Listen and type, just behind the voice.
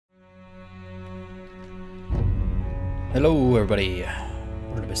Hello everybody,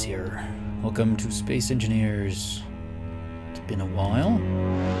 Morilibus here. Welcome to Space Engineers. It's been a while.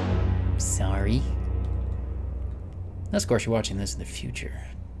 Sorry. Unless of course you're watching this in the future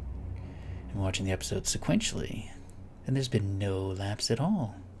and watching the episode sequentially, and there's been no lapse at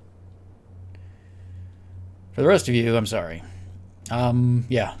all. For the rest of you, I'm sorry.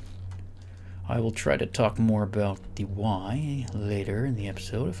 Yeah. I will try to talk more about the why later in the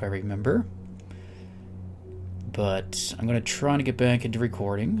episode if I remember. But I'm going to try to get back into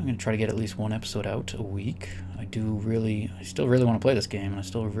recording. I'm going to try to get at least one episode out a week. I still really want to play this game, and I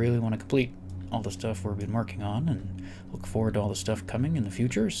still really want to complete all the stuff we've been working on, and look forward to all the stuff coming in the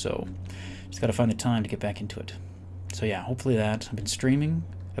future, so just got to find the time to get back into it. So yeah, hopefully that. I've been streaming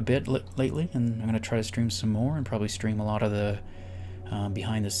a bit lately, and I'm going to try to stream some more, and probably stream a lot of the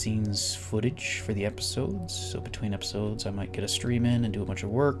behind-the-scenes footage for the episodes. So between episodes, I might get a stream in and do a bunch of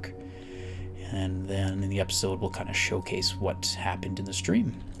work. And then in the episode, we'll kind of showcase what happened in the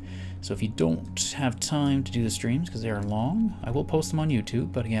stream. So if you don't have time to do the streams, because they are long, I will post them on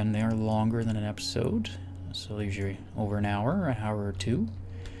YouTube, but again, they are longer than an episode. So usually over an hour or two.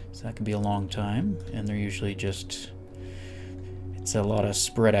 So that can be a long time, and they're usually just, it's a lot of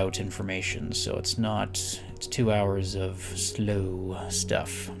spread out information, so it's 2 hours of slow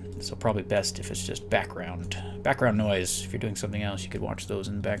stuff. So probably best if it's just background noise. If you're doing something else, you could watch those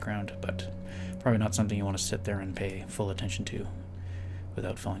in the background, but probably not something you want to sit there and pay full attention to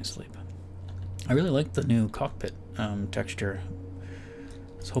without falling asleep. I really like the new cockpit texture.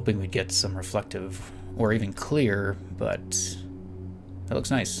 I was hoping we'd get some reflective or even clear, but that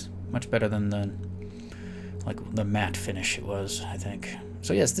looks nice. Much better than the matte finish it was, I think.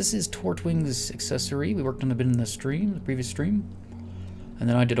 So yes, this is Tortwing's accessory. We worked on a bit in the previous stream. And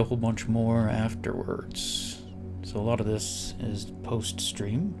then I did a whole bunch more afterwards. So a lot of this is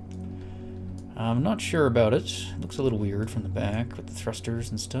post-stream. I'm not sure about it. It looks a little weird from the back with the thrusters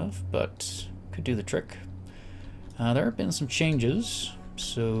and stuff, but could do the trick. There have been some changes.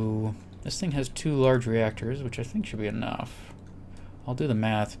 So this thing has 2 large reactors, which I think should be enough. I'll do the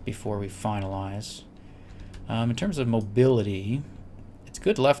math before we finalize. In terms of mobility, it's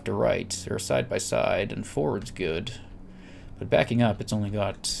good left to right, or side by side, and forward's good. But backing up, it's only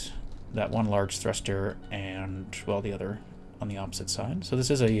got that one large thruster and, well, the other on the opposite side. So this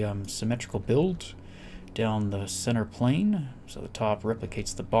is a symmetrical build down the center plane. So the top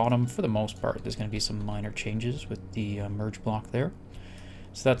replicates the bottom for the most part. There's going to be some minor changes with the merge block there.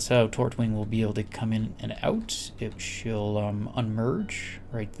 So that's how Tortwing will be able to come in and out. She'll unmerge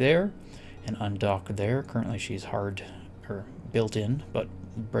right there and undock there. Currently she's built in, but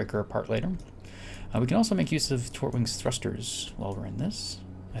we'll break her apart later. We can also make use of Tortwing's thrusters while we're in this.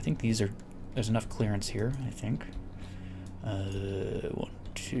 I think there's enough clearance here, I think. 1,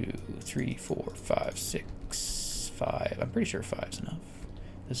 2, 3, 4, 5, 6, 5. I'm pretty sure 5's enough.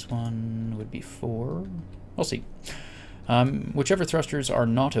 This one would be 4. We'll see. Whichever thrusters are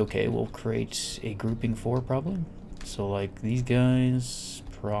not okay, we'll create a grouping for probably. So like these guys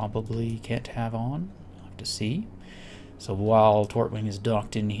probably can't have on. I'll have to see. So while Tortwing is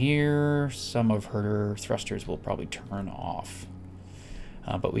docked in here, some of her thrusters will probably turn off.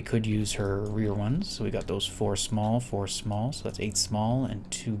 But we could use her rear ones. So we got those 4 small, so that's 8 small and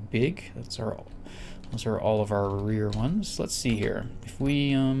 2 big. Those are all of our rear ones. Let's see here. If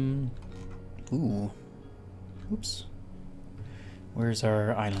we, oops. Where's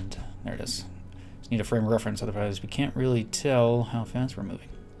our island? There it is. Just need a frame of reference, otherwise we can't really tell how fast we're moving.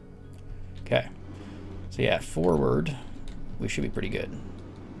 Okay. So yeah, forward, we should be pretty good.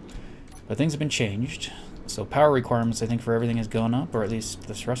 But things have been changed. So power requirements, I think, for everything has gone up, or at least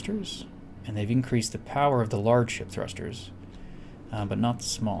the thrusters. And they've increased the power of the large ship thrusters, but not the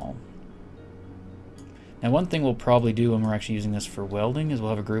small. Now one thing we'll probably do when we're actually using this for welding is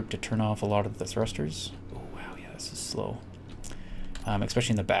we'll have a group to turn off a lot of the thrusters. Oh wow, yeah, this is slow.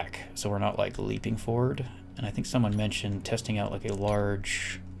 Especially in the back, so we're not like leaping forward. And I think someone mentioned testing out like a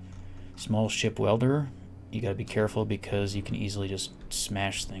large small ship welder. You gotta be careful because you can easily just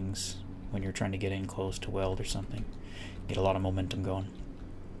smash things when you're trying to get in close to weld or something. Get a lot of momentum going.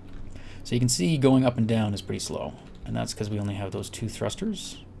 So you can see going up and down is pretty slow, and that's because we only have those 2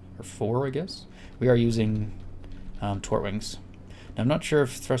 thrusters, or 4 I guess. We are using Tortwings. Now I'm not sure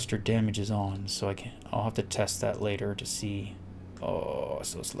if thruster damage is on, so I'll have to test that later to see. Oh,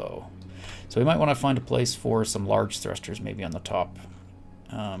 so slow. So we might want to find a place for some large thrusters maybe on the top.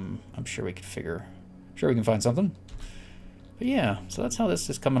 I'm sure we can find something. But yeah, so that's how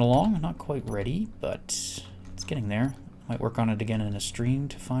this is coming along. Not quite ready, but it's getting there. Might work on it again in a stream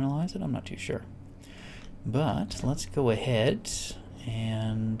to finalize it. I'm not too sure. But let's go ahead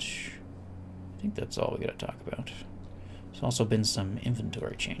and I think that's all we gotta talk about. There's also been some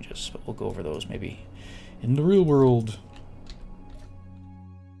inventory changes, but we'll go over those maybe in the real world.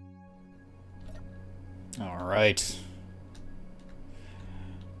 Alright.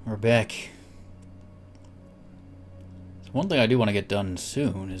 We're back. So one thing I do want to get done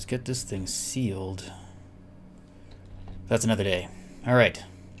soon is get this thing sealed. That's another day. Alright.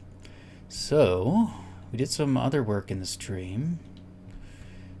 So, we did some other work in the stream.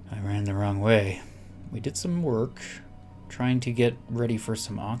 I ran the wrong way. We did some work trying to get ready for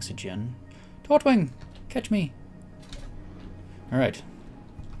some oxygen. Tortwing! Catch me! Alright.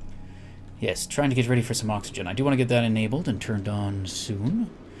 Yes, trying to get ready for some oxygen. I do want to get that enabled and turned on soon.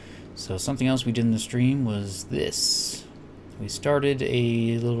 So something else we did in the stream was this. We started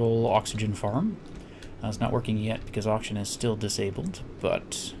a little oxygen farm. It's not working yet because oxygen is still disabled,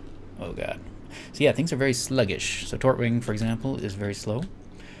 but... oh god. So yeah, things are very sluggish. So Tortwing, for example, is very slow.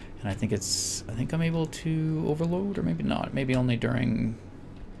 And I think I'm able to overload, or maybe not. Maybe only during...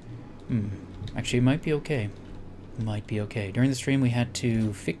 Actually, it might be okay. Might be okay. During the stream, we had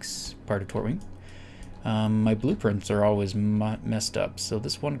to fix part of Tortwing. My blueprints are always messed up, so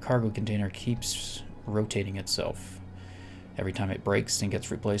this one cargo container keeps rotating itself. Every time it breaks and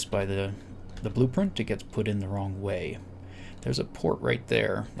gets replaced by the blueprint, it gets put in the wrong way. There's a port right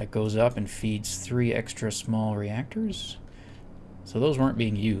there that goes up and feeds 3 extra small reactors. So those weren't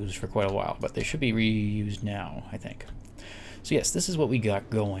being used for quite a while, but they should be reused now, I think. So yes, this is what we got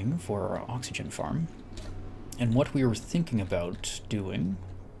going for our oxygen farm. And what we were thinking about doing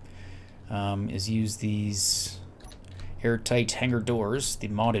is use these airtight hangar doors, the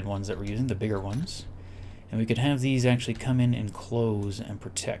modded ones that we're using, the bigger ones. And we could have these actually come in and close and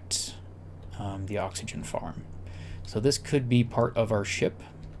protect the oxygen farm. So this could be part of our ship,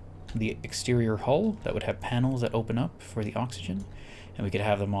 the exterior hull that would have panels that open up for the oxygen. And we could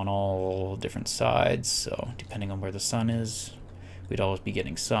have them on all different sides, so depending on where the sun is, we'd always be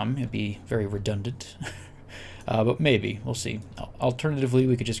getting some. It'd be very redundant. But maybe, we'll see. Alternatively,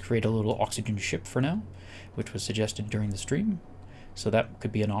 we could just create a little oxygen ship for now, which was suggested during the stream. So that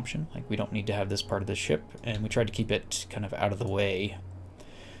could be an option. Like, we don't need to have this part of the ship, and we tried to keep it kind of out of the way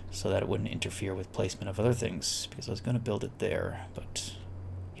so that it wouldn't interfere with placement of other things, because I was going to build it there, but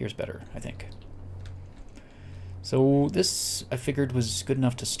here's better, I think. So this, I figured, was good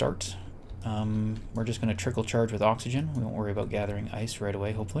enough to start. We're just going to trickle charge with oxygen. We won't worry about gathering ice right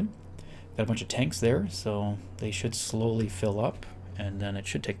away, hopefully. Got a bunch of tanks there, so they should slowly fill up, and then it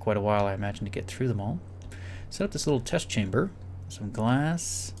should take quite a while, I imagine, to get through them all. Set up this little test chamber, some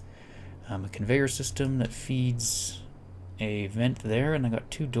glass, a conveyor system that feeds a vent there, and I got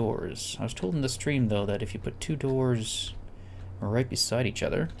 2 doors. I was told in the stream, though, that if you put 2 doors right beside each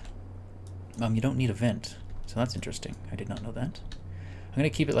other, you don't need a vent. So that's interesting. I did not know that. I'm going to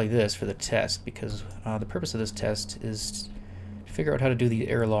keep it like this for the test, because the purpose of this test is to figure out how to do the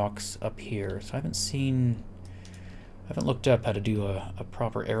airlocks up here. So I haven't looked up how to do a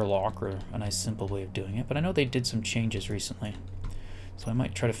proper airlock, or a nice simple way of doing it, but I know they did some changes recently. So I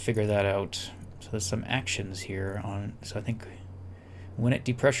might try to figure that out. So there's some actions here on, so I think when it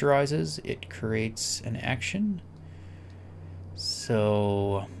depressurizes, it creates an action.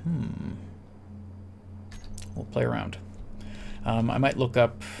 So, we'll play around. I might look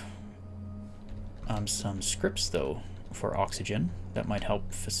up some scripts, though, for oxygen that might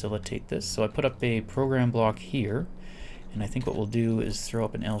help facilitate this. So I put up a program block here, and I think what we'll do is throw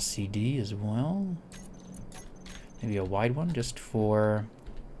up an LCD as well. Maybe a wide one, just for...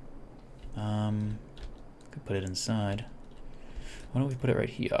 could put it inside. Why don't we put it right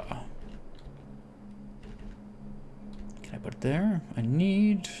here? Can I put it there? I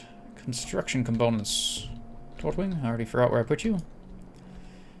need construction components. Tortwing, I already forgot where I put you.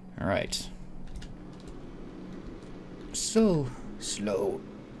 Alright. So slow.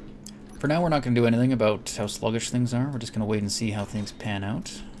 For now, we're not going to do anything about how sluggish things are. We're just going to wait and see how things pan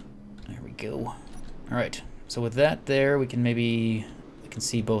out. There we go. Alright, so with that there, we can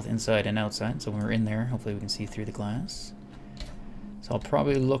see both inside and outside. So when we're in there, hopefully we can see through the glass. So I'll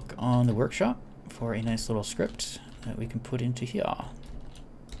probably look on the workshop for a nice little script that we can put into here.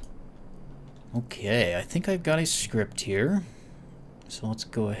 Okay, I think I've got a script here. So let's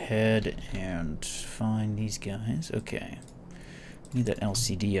go ahead and find these guys. Okay. Need that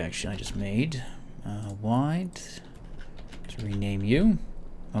LCD action I just made. Wide. Let's rename you.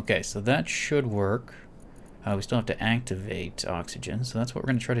 Okay, so that should work. We still have to activate oxygen, so that's what we're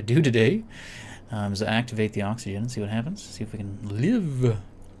going to try to do today. Is activate the oxygen and see what happens. See if we can live.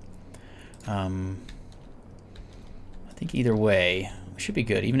 I think either way, we should be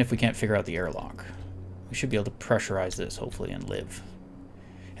good, even if we can't figure out the airlock. We should be able to pressurize this, hopefully, and live.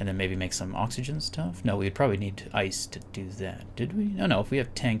 And then maybe make some oxygen stuff? No, we'd probably need ice to do that. Did we? No, if we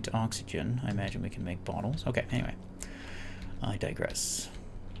have tanked oxygen, I imagine we can make bottles. Okay, anyway. I digress.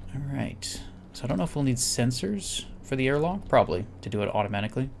 Alright. So I don't know if we'll need sensors for the airlock. Probably, to do it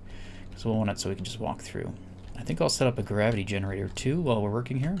automatically. Because we'll want it so we can just walk through. I think I'll set up a gravity generator too while we're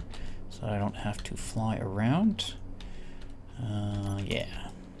working here. So I don't have to fly around. Yeah.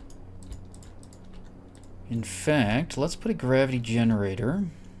 In fact, let's put a gravity generator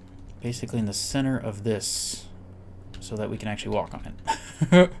basically in the center of this so that we can actually walk on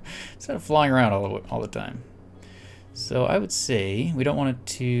it. Instead of flying around all the time. So I would say we don't want it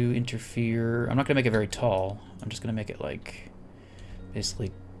to interfere. I'm not going to make it very tall. I'm just going to make it like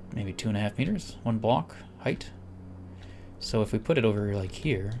basically maybe 2.5 meters, 1 block height. So if we put it over like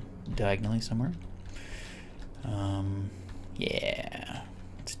here, diagonally somewhere. Yeah,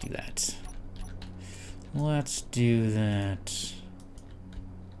 let's do that. Let's do that.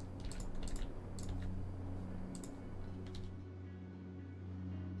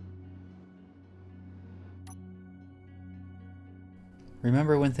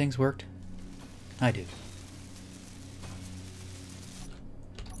 Remember when things worked? I do.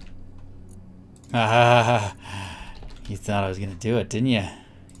 Ah, you thought I was gonna do it, didn't you?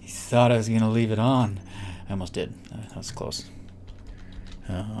 You thought I was gonna leave it on. I almost did. That was close.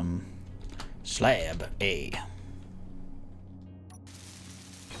 Slab A.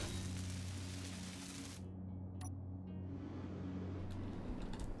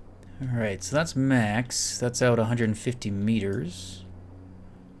 Alright, so that's max. That's out 150 meters.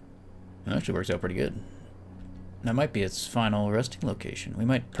 That actually works out pretty good. That might be its final resting location. We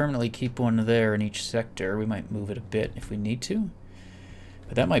might permanently keep one there in each sector. We might move it a bit if we need to.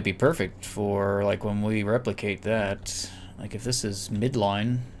 But that might be perfect for, like, when we replicate that. Like, if this is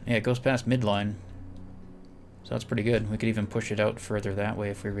midline. Yeah, it goes past midline. So that's pretty good. We could even push it out further that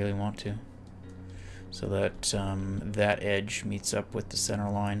way if we really want to. So that that edge meets up with the center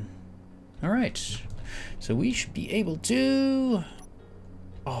line. Alright. So we should be able to...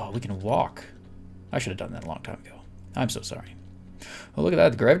 Oh, we can walk. I should have done that a long time ago. I'm so sorry. Oh, look at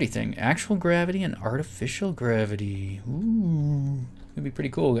that, the gravity thing. Actual gravity and artificial gravity. Ooh. It'd be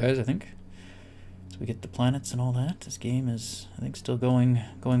pretty cool, guys, I think. So we get the planets and all that. This game is, I think, still going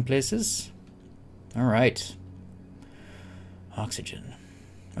places. Alright. Oxygen.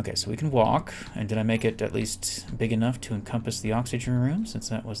 Okay, so we can walk. And did I make it at least big enough to encompass the oxygen room, since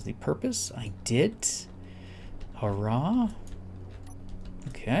that was the purpose? I did. Hurrah.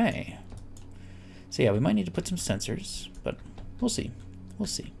 Okay. So yeah, we might need to put some sensors, but we'll see. We'll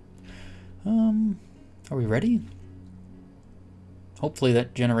see. Are we ready? Hopefully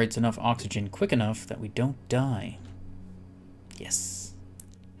that generates enough oxygen quick enough that we don't die. Yes.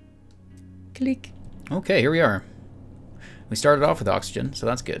 Click. Okay, here we are. We started off with oxygen, so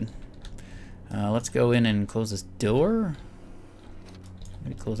that's good. Let's go in and close this door.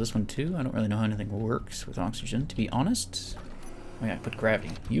 Maybe close this one too. I don't really know how anything works with oxygen, to be honest. Oh yeah, put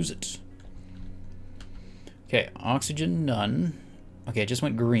gravity. Use it. Okay, oxygen none. Okay, it just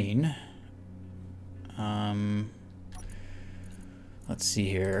went green. Let's see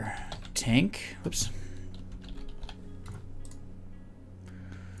here. Tank. Whoops.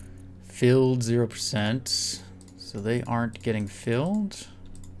 Filled 0%. So they aren't getting filled.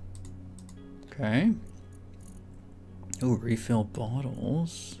 Okay. Oh, refill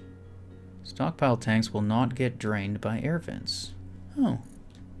bottles. Stockpile tanks will not get drained by air vents. Oh.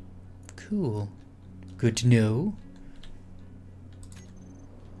 Cool. Good to know.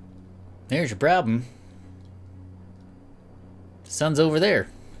 There's your problem. The sun's over there.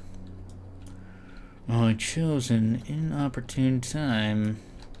 I chose an inopportune time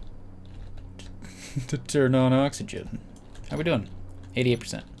to turn on oxygen. How we doing?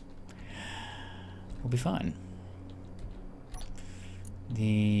 88%. We'll be fine.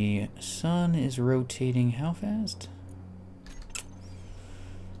 The sun is rotating how fast?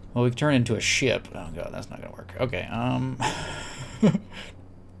 Well, we can turn it into a ship. Oh god, that's not gonna work. Okay, oh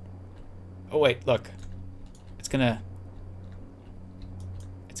wait, look. It's gonna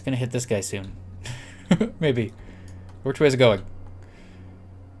hit this guy soon. Maybe. Which way is it going?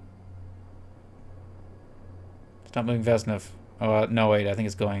 It's not moving fast enough. Oh, no, wait, I think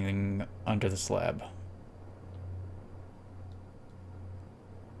it's going under the slab.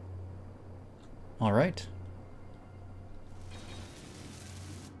 Alright.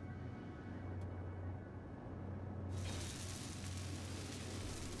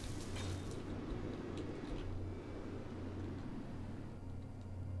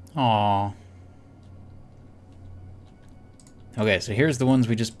 Aww. Okay, so here's the ones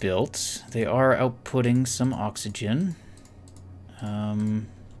we just built. They are outputting some oxygen.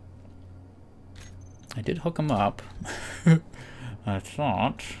 I did hook them up. I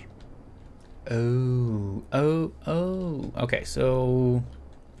thought... Oh. Okay, so...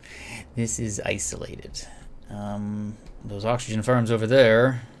 This is isolated. Those oxygen farms over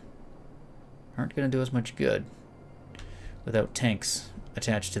there aren't going to do us much good without tanks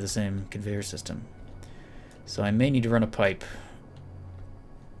attached to the same conveyor system. So I may need to run a pipe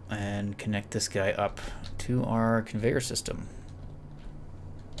and connect this guy up to our conveyor system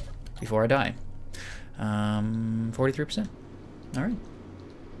before I die. 43%. All right.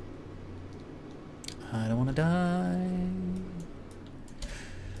 I don't want to die.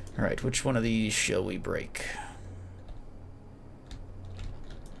 All right, which one of these shall we break?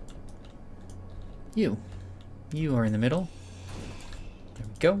 You. You are in the middle. There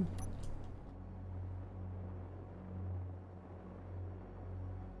we go.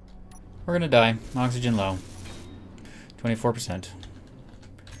 We're gonna die. Oxygen low. 24%.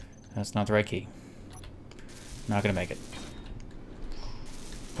 That's not the right key. Not gonna make it.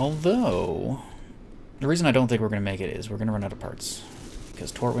 Although, the reason I don't think we're gonna make it is we're gonna run out of parts.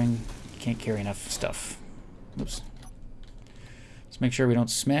 Because Tortwing can't carry enough stuff. Oops. Let's make sure we don't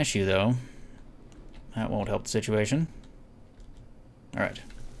smash you, though. That won't help the situation. Alright.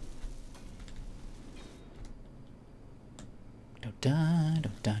 Don't die,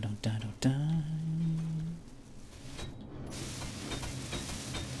 don't die, don't die, don't die.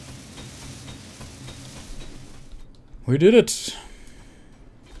 We did it!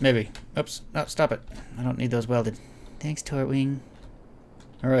 Maybe. Oops. No, stop it. I don't need those welded. Thanks, Tortwing.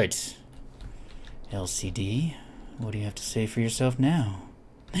 Alright. LCD. What do you have to say for yourself now?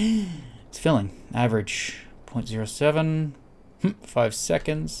 It's filling. Average 0.07. 5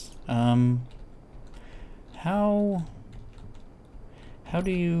 seconds. How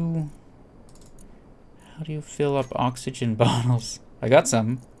do you fill up oxygen bottles? I got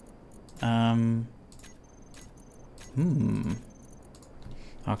some.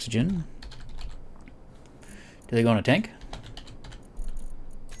 Oxygen. Do they go in a tank?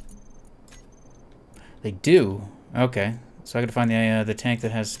 They do. Okay. So I gotta find the tank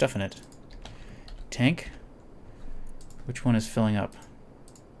that has stuff in it. Tank? Which one is filling up?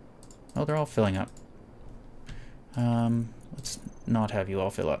 Oh, they're all filling up. Let's not have you all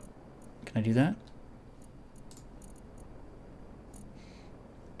fill up. Can I do that?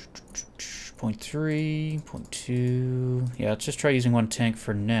 0.3, 0.2. Yeah, let's just try using one tank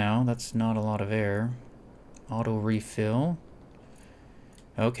for now. That's not a lot of air. Auto refill.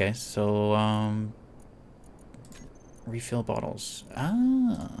 Okay, so refill bottles.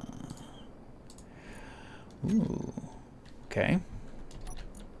 Ah. Ooh. Okay.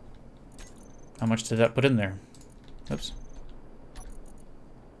 How much did that put in there? Oops.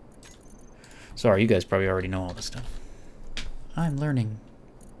 Sorry, you guys probably already know all this stuff. I'm learning.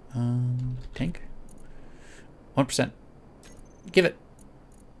 Tank? 1%. Give it.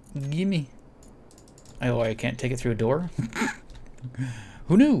 Gimme. Oh, I can't take it through a door?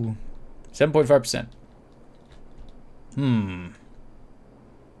 Who knew? 7.5%.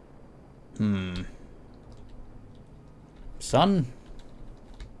 Son?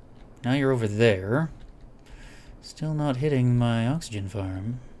 Now you're over there. Still not hitting my oxygen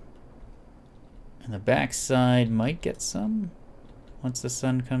farm. And the backside might get some. Once the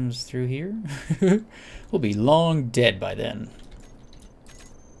sun comes through here. We'll be long dead by then.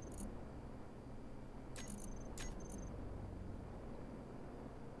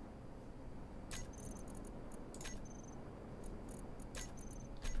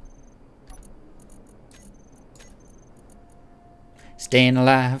 Staying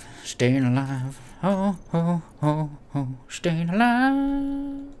alive, staying alive. Oh, oh, oh, oh, staying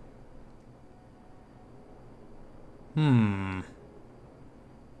alive.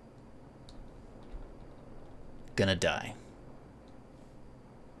 Gonna die.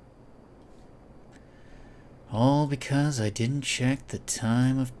 All because I didn't check the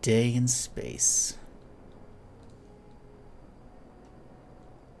time of day and space.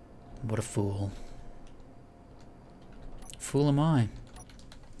 What a fool. Fool am I.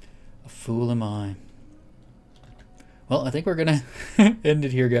 A fool am I. Well, I think we're gonna end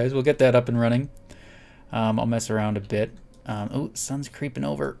it here, guys. We'll get that up and running. I'll mess around a bit. Oh, sun's creeping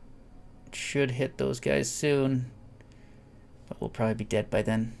over. Should hit those guys soon. But we'll probably be dead by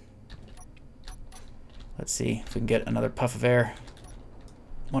then. Let's see if we can get another puff of air.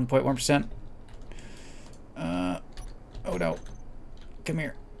 1.1%. Oh no. Come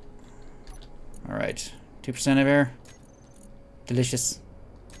here. Alright. 2% of air. Delicious.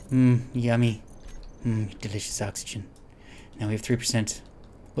 Yummy. Delicious oxygen. Now we have 3%.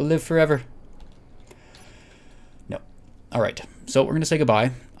 We'll live forever. No. Alright. so we're going to say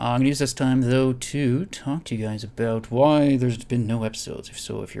goodbye. I'm going to use this time, though, to talk to you guys about why there's been no episodes.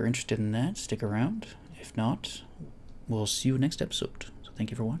 So if you're interested in that, stick around. If not, we'll see you next episode. So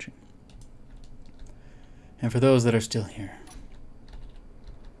thank you for watching. And for those that are still here,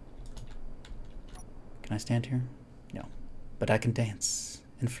 can I stand here? No. But I can dance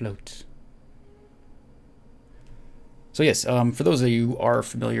and float. So yes, for those of you who are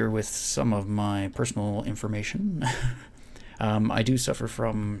familiar with some of my personal information, I do suffer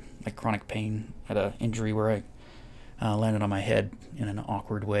from like chronic pain. I had an injury where I landed on my head in an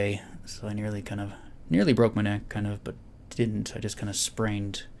awkward way, so I nearly broke my neck, but didn't. I just kind of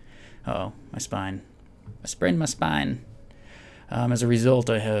sprained my spine. I sprained my spine. As a result,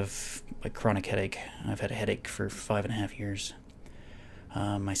 I have a chronic headache. I've had a headache for 5.5 years.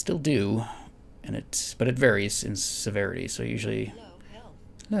 I still do, but it varies in severity. So usually,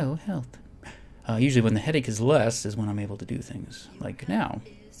 low health. Usually, when the headache is less, is when I'm able to do things. Like now,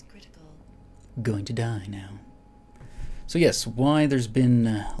 going to die now. So yes, why there's been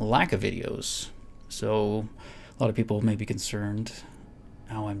a lack of videos. So a lot of people may be concerned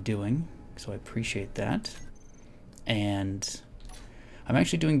how I'm doing. So I appreciate that. And I'm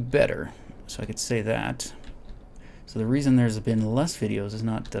actually doing better, so I could say that. So the reason there's been less videos is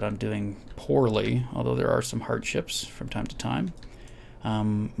not that I'm doing poorly, although there are some hardships from time to time.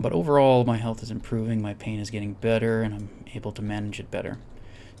 But overall, my health is improving, my pain is getting better, and I'm able to manage it better.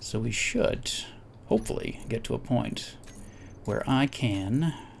 So we should, hopefully, get to a point where I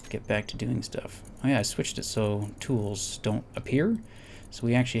can get back to doing stuff. Oh yeah, I switched it so tools don't appear. So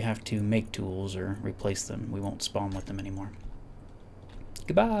we actually have to make tools or replace them. We won't spawn with them anymore.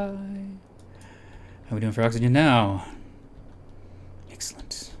 Goodbye. How are we doing for oxygen now?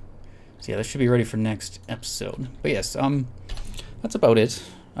 Excellent. So yeah, this should be ready for next episode. But yes, that's about it.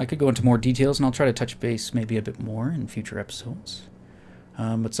 I could go into more details, and I'll try to touch base maybe a bit more in future episodes.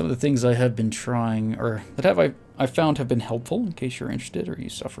 But some of the things I have been trying, or that I found have been helpful, in case you're interested or you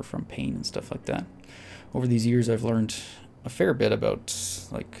suffer from pain and stuff like that. Over these years, I've learned a fair bit about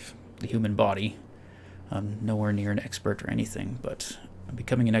like the human body. I'm nowhere near an expert or anything, but I'm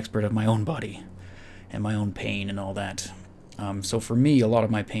becoming an expert of my own body and my own pain and all that. So for me, a lot of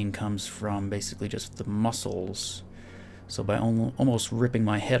my pain comes from basically just the muscles. So by almost ripping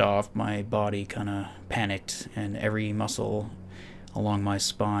my head off, my body kind of panicked, and every muscle along my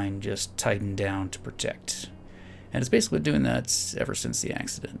spine just tightened down to protect. And it's basically doing that ever since the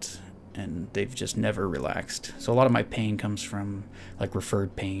accident. And they've just never relaxed. So a lot of my pain comes from like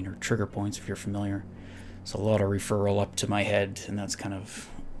referred pain or trigger points, if you're familiar. So a lot of referral up to my head, and that's kind of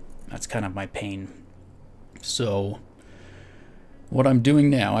my pain. So what I'm doing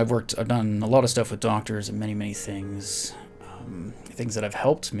now, I've done a lot of stuff with doctors and many things. Things that have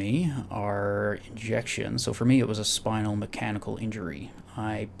helped me are injections. So for me, it was a spinal mechanical injury.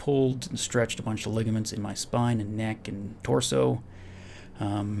 I pulled and stretched a bunch of ligaments in my spine and neck and torso.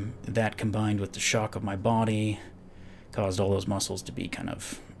 That combined with the shock of my body caused all those muscles to be kind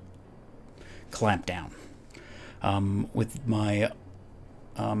of clamped down. With my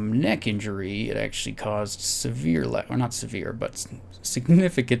neck injury, it actually caused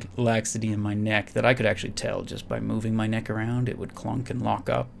significant laxity in my neck that I could actually tell just by moving my neck around. It would clunk and lock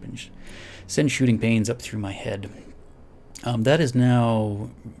up and send shooting pains up through my head. That is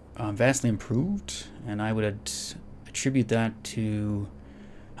now vastly improved, and I would attribute that to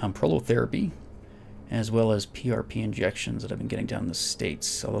prolotherapy, as well as PRP injections that I've been getting down in the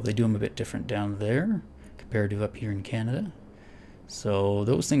States, although they do them a bit different down there compared to up here in Canada. So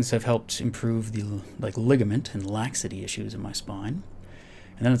those things have helped improve the ligament and laxity issues in my spine.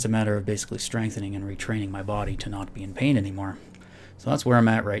 And then it's a matter of basically strengthening and retraining my body to not be in pain anymore. So that's where I'm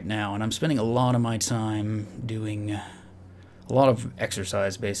at right now, and I'm spending a lot of my time doing a lot of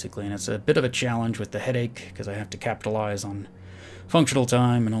exercise basically, and it's a bit of a challenge with the headache because I have to capitalize on functional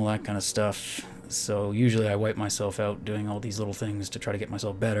time and all that kind of stuff. So usually I wipe myself out doing all these little things to try to get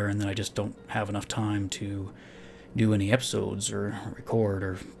myself better, and then I just don't have enough time to do any episodes or record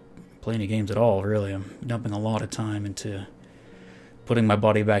or play any games at all, really. I'm dumping a lot of time into putting my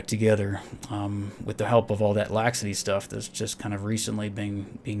body back together with the help of all that laxity stuff that's just kind of recently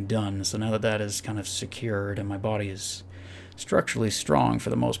being done. So now that that is kind of secured and my body is structurally strong for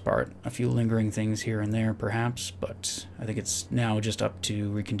the most part, a few lingering things here and there perhaps, but I think it's now just up to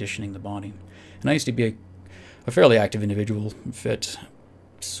reconditioning the body. And I used to be a fairly active individual, fit,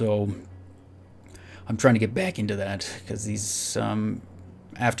 so I'm trying to get back into that because these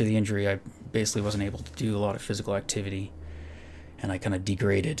after the injury I basically wasn't able to do a lot of physical activity, and I kind of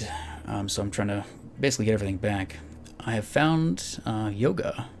degraded, so I'm trying to basically get everything back. I have found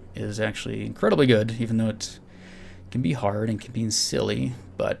yoga is actually incredibly good, even though it can be hard and can be silly,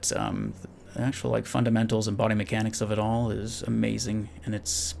 but the actual like fundamentals and body mechanics of it all is amazing, and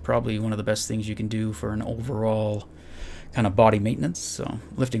it's probably one of the best things you can do for an overall kind of body maintenance. So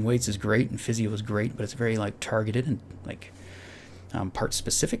lifting weights is great and physio is great, but it's very like targeted and like part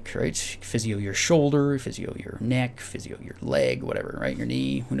specific, right? Physio your shoulder, physio your neck, physio your leg, whatever, right? Your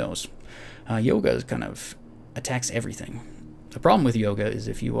knee, who knows? Yoga is kind of attacks everything. The problem with yoga is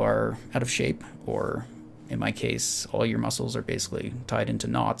if you are out of shape, or in my case, all your muscles are basically tied into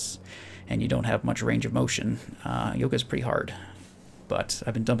knots and you don't have much range of motion, yoga is pretty hard. But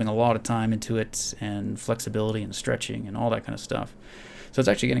I've been dumping a lot of time into it, and flexibility and stretching and all that kind of stuff. So it's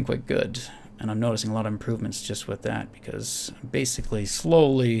actually getting quite good, and I'm noticing a lot of improvements just with that, because I'm basically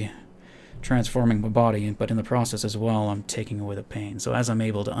slowly transforming my body, but in the process as well, I'm taking away the pain. So as I'm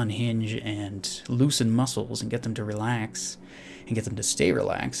able to unhinge and loosen muscles and get them to relax and get them to stay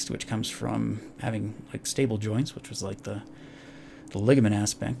relaxed, which comes from having like stable joints, which was like the ligament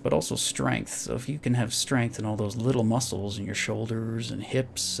aspect, but also strength. So if you can have strength in all those little muscles in your shoulders and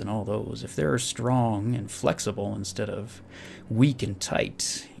hips and all those, if they're strong and flexible instead of weak and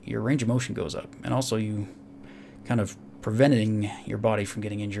tight, your range of motion goes up. And also you kind of preventing your body from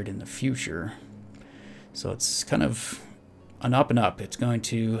getting injured in the future. So it's kind of an up and up. It's going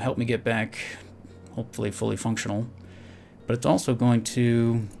to help me get back hopefully fully functional, but it's also going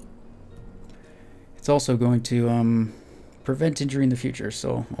to prevent injury in the future.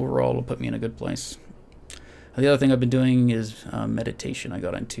 So overall, it'll put me in a good place. The other thing I've been doing is meditation. I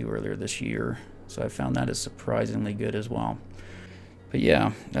got into earlier this year, so I found that is surprisingly good as well. But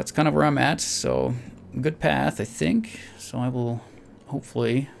yeah, that's kind of where I'm at. So good path, I think. So I will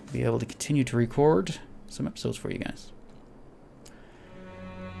hopefully be able to continue to record some episodes for you guys.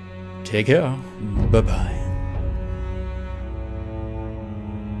 Take care. Bye-bye.